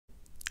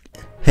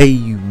Hey,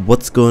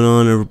 what's going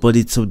on everybody?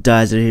 It's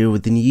aBodizeR here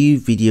with a new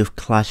video of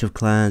Clash of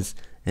Clans,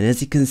 and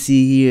as you can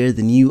see here,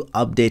 the new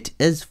update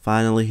is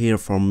finally here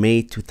for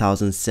May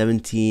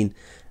 2017,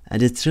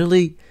 and it's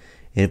really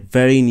a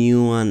very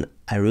new one.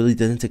 I really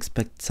didn't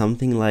expect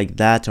something like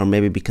that, or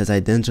maybe because I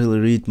didn't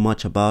really read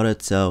much about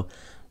it. So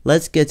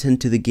let's get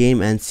into the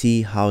game and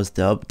see how's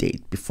the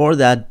update. Before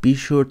that, be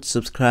sure to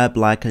subscribe,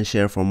 like and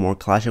share for more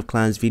Clash of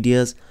Clans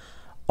videos.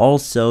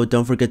 Also,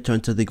 don't forget to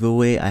enter the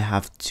giveaway. I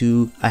have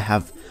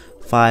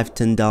 5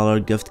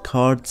 $10 gift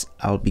cards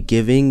I'll be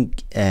giving,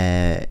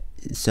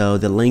 so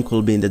the link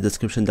will be in the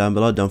description down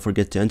below. Don't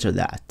forget to enter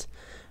that.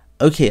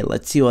 Okay,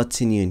 let's see what's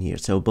new in here.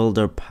 So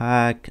builder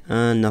pack,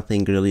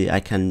 nothing really.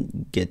 I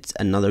can get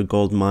another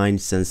gold mine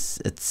since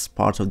it's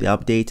part of the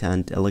update,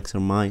 and elixir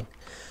mine,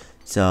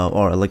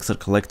 or elixir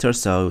collector.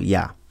 So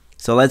yeah,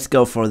 so let's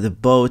go for the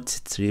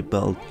boat. It's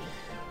rebuilt.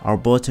 Our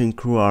boat and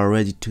crew are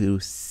ready to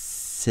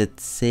set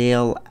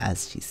sail,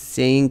 as she's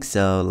saying.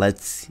 So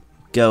let's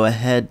go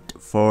ahead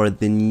for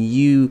the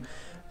new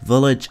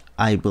village.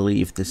 I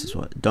believe this is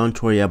what.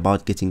 Don't worry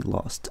about getting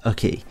lost.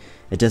 Okay,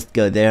 I just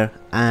go there,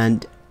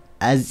 and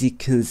as you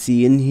can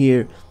see in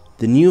here,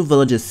 the new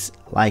village is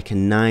like a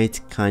night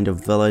kind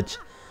of village.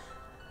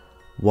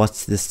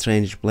 What's the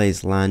strange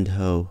place?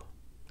 Landho,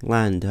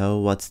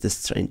 what's the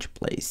strange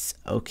place?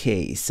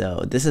 Okay,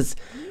 so this is,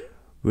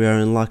 we are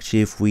in luck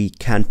if we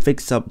can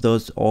fix up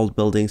those old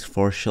buildings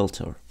for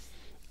shelter.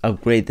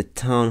 Upgrade the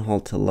town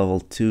hall to level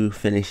 2,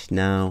 finished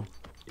now.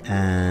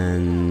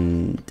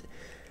 And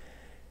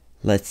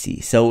let's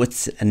see, so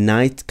it's a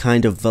night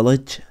kind of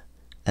village,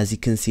 as you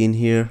can see in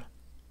here.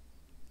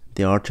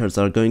 The archers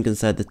are going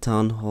inside the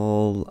town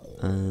hall,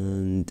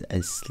 and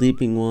a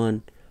sleeping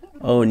one.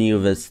 Oh, new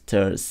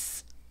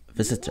visitors.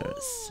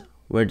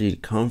 Where did you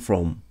come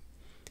from?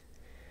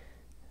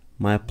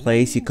 My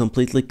place, you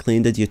completely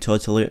cleaned it. You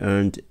totally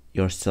earned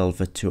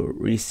yourself a tour.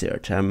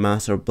 Research, I'm a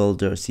master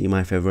builder. See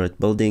my favorite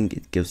building,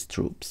 it gives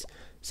troops.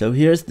 So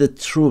here's the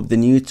troop, the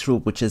new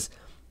troop, which is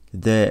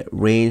the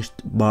ranged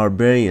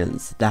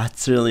barbarians.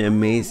 That's really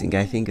amazing.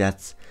 I think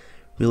that's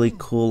really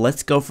cool.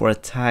 Let's go for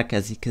attack.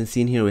 As you can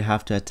see in here, we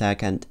have to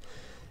attack, and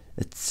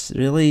it's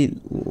really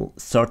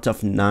sort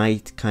of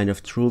night kind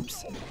of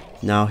troops.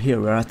 Now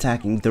here we're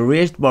attacking. The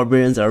ranged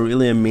barbarians are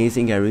really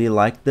amazing. I really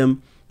like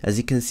them. As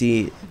you can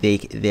see,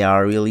 they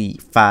are really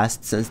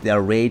fast since they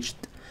are raged,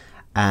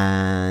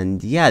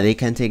 and yeah, they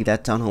can take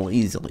that town hall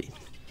easily.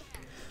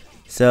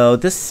 So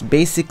this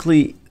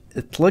basically,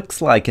 it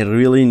looks like a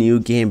really new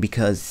game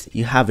because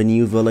you have a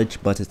new village,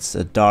 but it's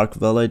a dark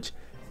village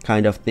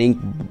kind of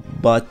thing,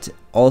 but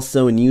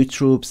also new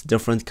troops,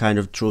 different kind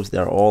of troops.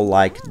 They're all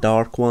like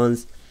dark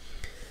ones.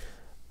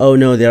 Oh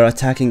no, they're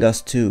attacking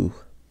us too.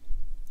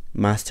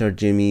 Master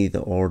Jimmy, the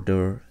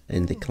order,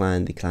 and the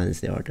clan is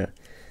the order.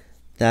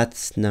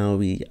 That's now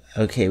we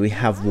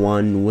have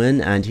one win,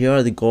 and here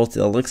are the gold.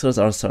 The elixirs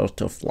are sort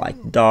of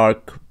like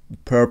dark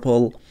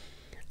purple,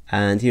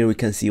 and here we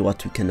can see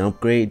what we can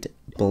upgrade.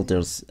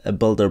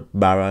 Builder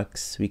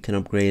barracks, we can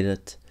upgrade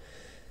it.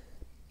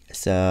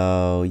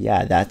 So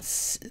yeah,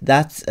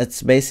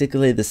 it's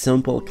basically the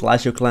simple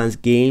Clash of Clans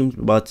game,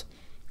 but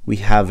we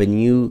have a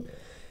new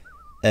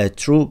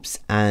troops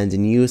and a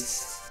new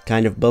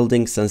kind of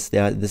building, since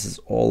this is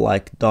all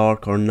like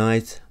dark or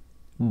night.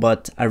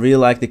 But I really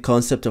like the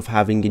concept of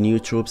having a new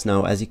troops.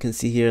 Now as you can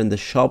see here in the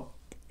shop,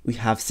 we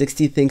have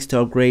 60 things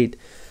to upgrade.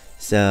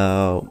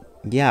 So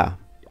yeah,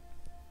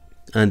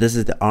 and this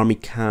is the army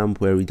camp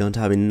where we don't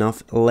have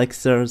enough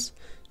elixirs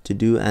to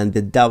do, and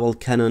the double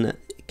cannon,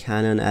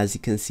 as you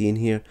can see in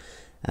here,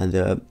 and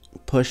the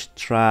push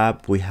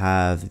trap. We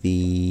have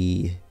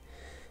the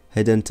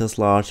hidden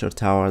Tesla archer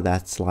tower.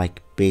 That's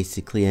like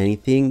basically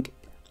anything.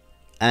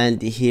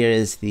 And here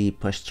is the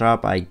push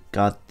trap. I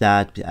got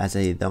that as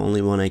the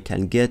only one I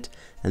can get,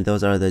 and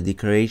those are the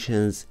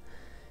decorations.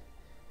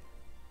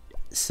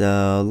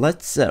 So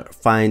let's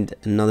find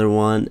another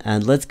one,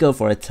 and let's go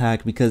for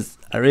attack, because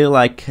I really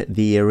like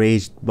the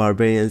raged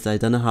barbarians. I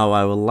don't know how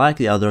I will like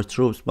the other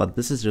troops, but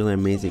this is really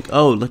amazing.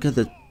 Oh, look at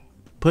the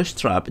push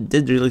trap. It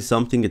did really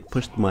something. It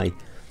pushed my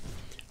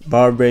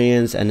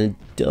barbarians, and it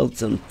dealt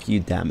some few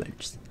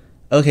damage.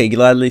 Okay,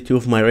 gladly 2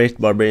 of my raged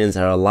barbarians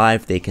are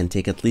alive. They can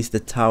take at least the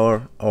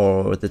tower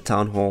or the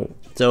town hall.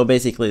 So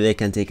basically they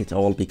can take it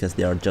all because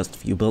there are just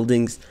few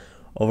buildings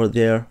over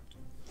there.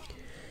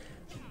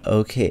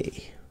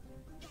 Okay,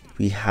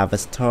 we have a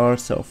star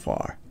so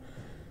far,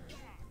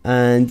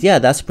 and yeah,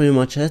 that's pretty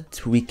much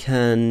it. We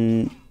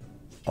can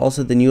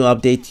also, the new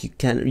update,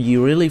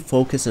 you really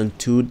focus on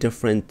 2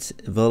 different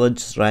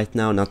villages right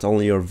now, not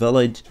only your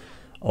village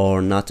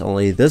or not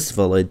only this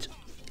village.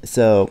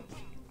 So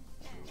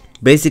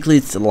basically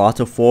it's a lot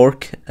of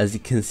work, as you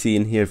can see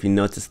in here if you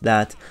notice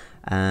that,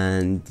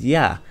 and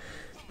yeah,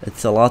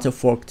 it's a lot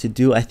of work to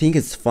do. I think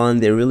it's fun.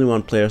 They really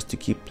want players to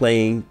keep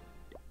playing,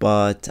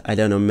 but I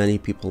don't know, many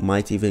people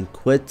might even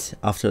quit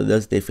after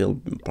this. They feel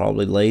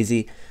probably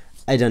lazy.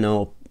 I don't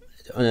know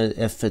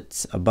if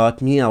it's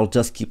about me. I'll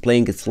just keep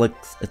playing. It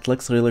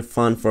looks really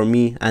fun for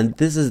me, and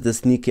this is the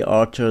sneaky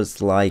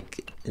archers,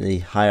 like in a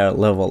higher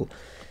level.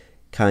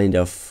 kind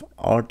of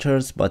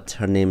archers, but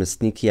her name is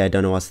Sneaky. I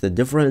don't know what's the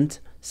difference.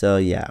 So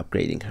yeah,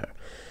 upgrading her.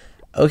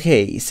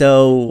 Okay,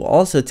 so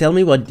also tell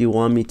me what do you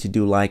want me to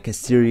do, like a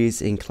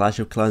series in Clash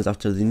of Clans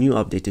after the new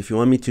update. If you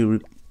want me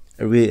to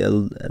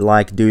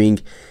like doing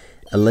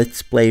a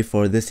let's play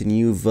for this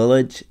new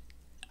village,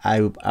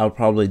 I'll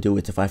probably do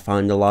it if I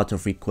find a lot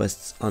of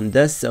requests on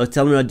this. So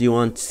tell me what do you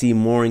want to see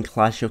more in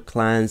Clash of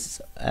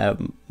Clans,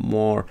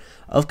 more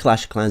of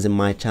Clash of Clans in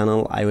my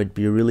channel. I would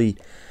be really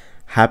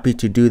happy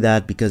to do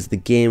that because the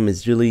game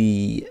is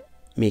really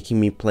making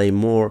me play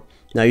more.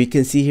 Now you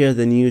can see here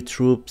the new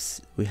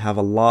troops. We have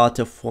a lot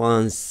of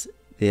ones.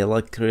 They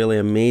look really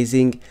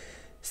amazing.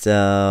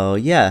 So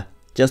yeah,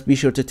 just be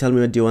sure to tell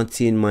me what you want to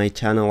see in my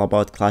channel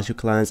about Clash of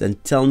Clans,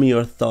 and tell me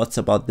your thoughts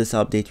about this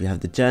update. We have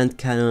the Giant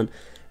Cannon,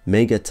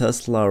 Mega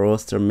Tesla,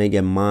 Roaster,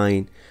 Mega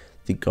Mine,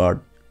 the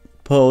Guard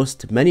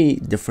Post, many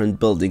different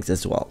buildings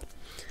as well.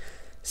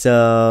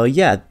 So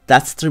yeah,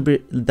 that's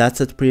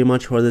it pretty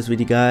much for this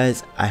video,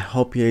 guys. I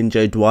hope you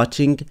enjoyed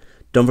watching.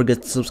 Don't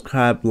forget to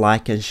subscribe,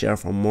 like and share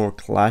for more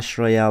Clash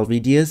Royale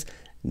videos.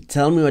 And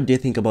tell me what do you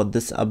think about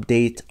this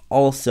update.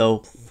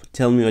 Also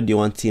tell me what you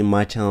want to see in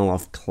my channel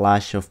of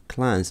Clash of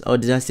Clans. Oh,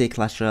 did I say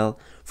Clash Royale?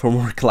 For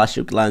more Clash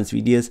of Clans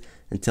videos.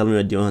 And tell me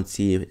what you want to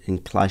see in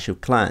Clash of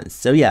Clans.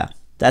 So yeah,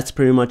 that's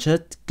pretty much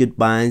it.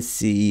 Goodbye and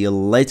see you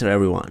later,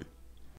 everyone.